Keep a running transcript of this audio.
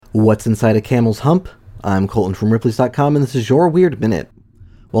What's inside a camel's hump? I'm Colton from Ripley's.com, and this is your Weird Minute.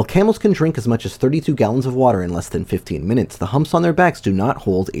 While camels can drink as much as 32 gallons of water in less than 15 minutes, the humps on their backs do not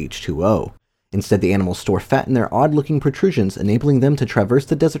hold H2O. Instead, the animals store fat in their odd-looking protrusions, enabling them to traverse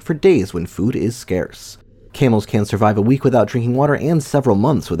the desert for days when food is scarce. Camels can survive a week without drinking water and several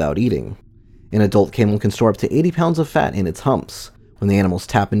months without eating. An adult camel can store up to 80 pounds of fat in its humps. When the animals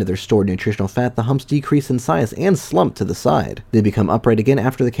tap into their stored nutritional fat, the humps decrease in size and slump to the side. They become upright again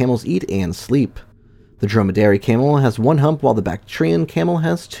after the camels eat and sleep. The dromedary camel has one hump, while the Bactrian camel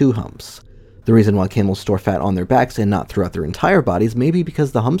has two humps. The reason why camels store fat on their backs and not throughout their entire bodies may be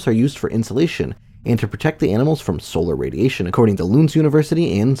because the humps are used for insulation and to protect the animals from solar radiation, according to Lunds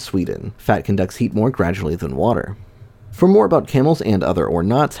University in Sweden. Fat conducts heat more gradually than water. For more about camels and other or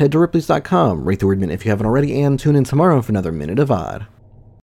nots, head to Ripley's.com, rate the Weird Minute if you haven't already, and tune in tomorrow for another Minute of Odd.